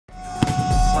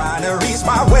trying to reach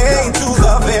my way to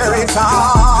the very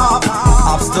top.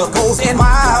 Obstacles in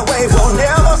my way will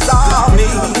never stop me.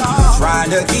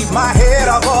 Trying to keep my head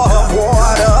above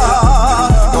water,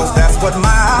 'cause that's what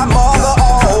my mother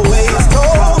always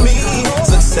told me.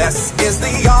 Success is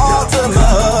the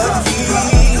ultimate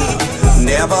key.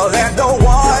 Never let no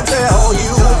one tell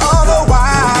you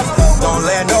otherwise. Don't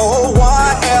let no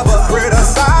one ever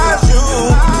criticize you.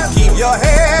 Keep your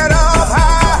head up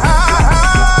high, high,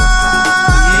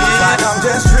 high. Feels like I'm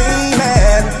just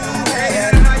dreaming.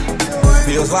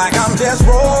 Feels like I'm just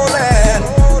rolling.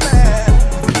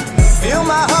 Feel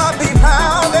my heartbeat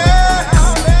pounding,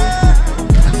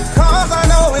 'cause I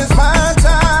know it's my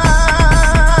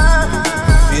time.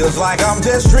 Feels like I'm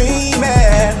just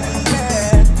dreaming.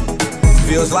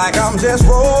 Feels like I'm just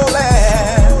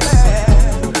rolling.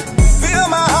 Feel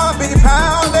my heartbeat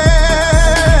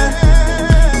pounding,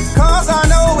 'cause I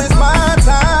know it's my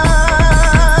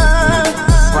time.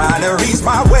 Trying to reach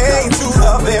my way to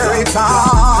the very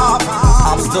top.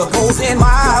 Obstacles in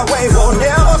my way will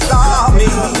never